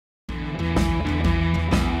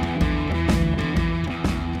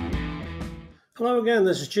Hello again,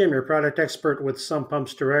 this is Jim, your product expert with Sump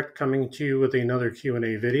Pumps Direct, coming to you with another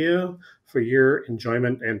Q&A video for your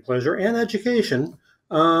enjoyment and pleasure and education.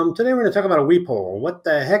 Today we're going to talk about a weep hole. What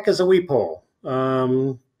the heck is a weep hole?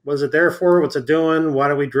 What is it there for? What's it doing? Why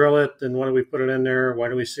do we drill it? And why do we put it in there? Why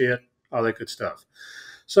do we see it? All that good stuff.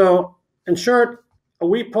 So, in short, a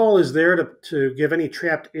weep hole is there to give any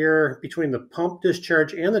trapped air between the pump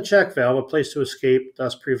discharge and the check valve a place to escape,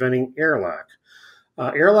 thus preventing airlock.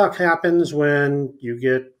 Airlock happens when you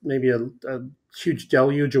get maybe a huge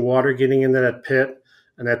deluge of water getting into that pit,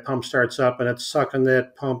 and that pump starts up and it's sucking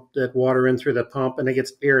that water in through the pump, and it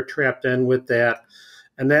gets air trapped in with that,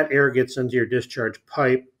 and that air gets into your discharge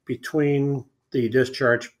pipe between the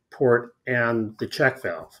discharge port and the check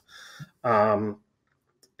valve.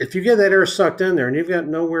 If you get that air sucked in there and you've got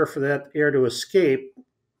nowhere for that air to escape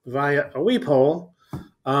via a weep hole,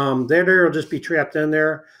 that air will just be trapped in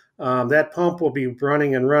there. That pump will be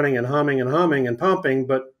running and running and humming and pumping,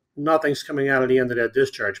 but nothing's coming out of the end of that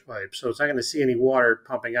discharge pipe. So it's not going to see any water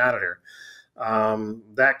pumping out of there.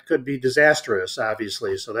 That could be disastrous,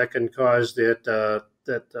 obviously. So that can cause that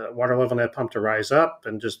water level in that pump to rise up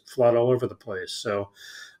and just flood all over the place. So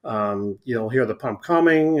you'll hear the pump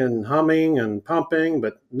coming and humming and pumping,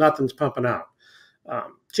 but nothing's pumping out.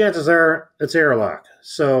 Chances are it's airlock.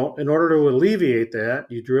 So in order to alleviate that,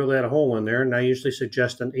 you drill that hole in there, and I usually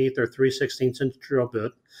suggest an 1/8 or 3/16 inch drill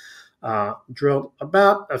bit, drilled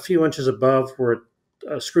about a few inches above where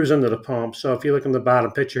it screws into the pump. So if you look in the bottom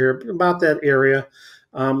picture here, about that area.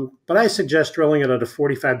 But I suggest drilling it at a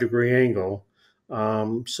 45-degree angle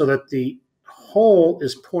so that the hole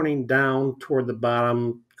is pointing down toward the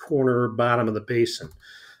bottom of the basin.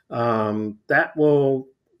 That will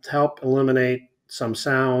help eliminate some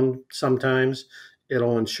sound. Sometimes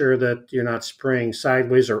it'll ensure that you're not spraying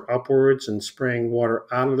sideways or upwards and spraying water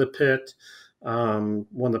out of the pit.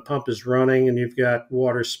 When the pump is running and you've got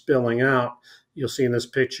water spilling out, you'll see in this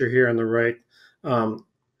picture here on the right, and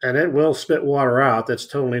it will spit water out. That's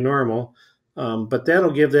totally normal. But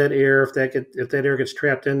that'll give that air, if that air gets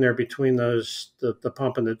trapped in there between the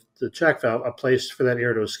pump and the check valve, a place for that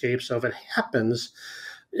air to escape. So if it happens,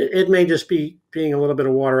 it may just be being a little bit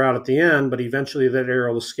of water out at the end, but eventually that air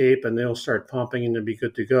will escape and they'll start pumping and it'll be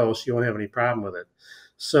good to go, so you won't have any problem with it.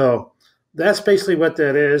 So that's basically what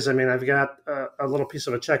that is. I mean, I've got a little piece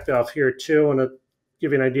of a check valve here too, and to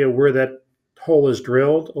give you an idea where that hole is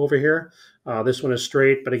drilled over here. This one is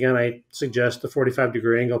straight, but again, I suggest the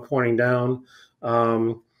 45-degree angle pointing down.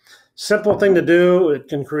 Simple thing to do. It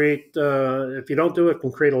can create, if you don't do it,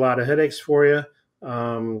 can create a lot of headaches for you.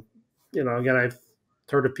 Again, I've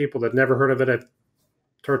heard of people that never heard of it. I've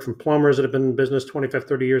heard from plumbers that have been in business 25,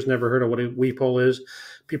 30 years, never heard of what a weep hole is.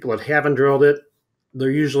 People that haven't drilled it,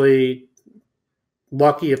 they're usually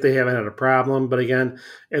lucky if they haven't had a problem. But again,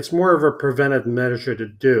 it's more of a preventive measure to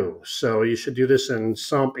do. So you should do this in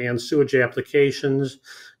sump and sewage applications.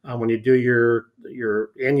 When you do your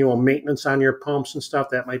annual maintenance on your pumps and stuff,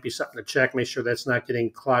 that might be something to check. Make sure that's not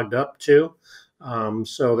getting clogged up too.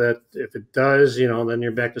 So that if it does, then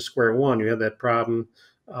you're back to square one. You have that problem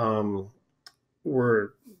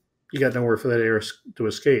where you got nowhere for that air to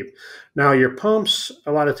escape. Now, your pumps,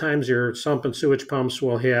 a lot of times your sump and sewage pumps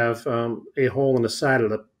will have a hole on the side of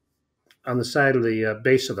the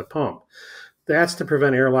base of the pump. That's to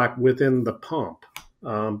prevent airlock within the pump.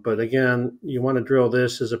 But again, you want to drill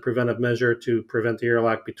this as a preventive measure to prevent the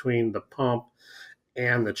airlock between the pump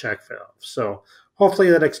and the check valve. So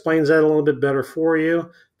hopefully that explains that a little bit better for you.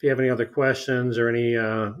 If you have any other questions or any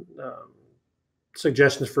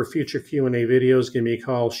suggestions for future Q&A videos, give me a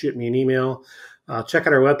call, shoot me an email. Check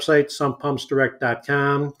out our website,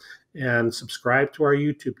 sumppumpsdirect.com, and subscribe to our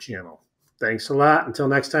YouTube channel. Thanks a lot. Until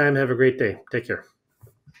next time, have a great day. Take care.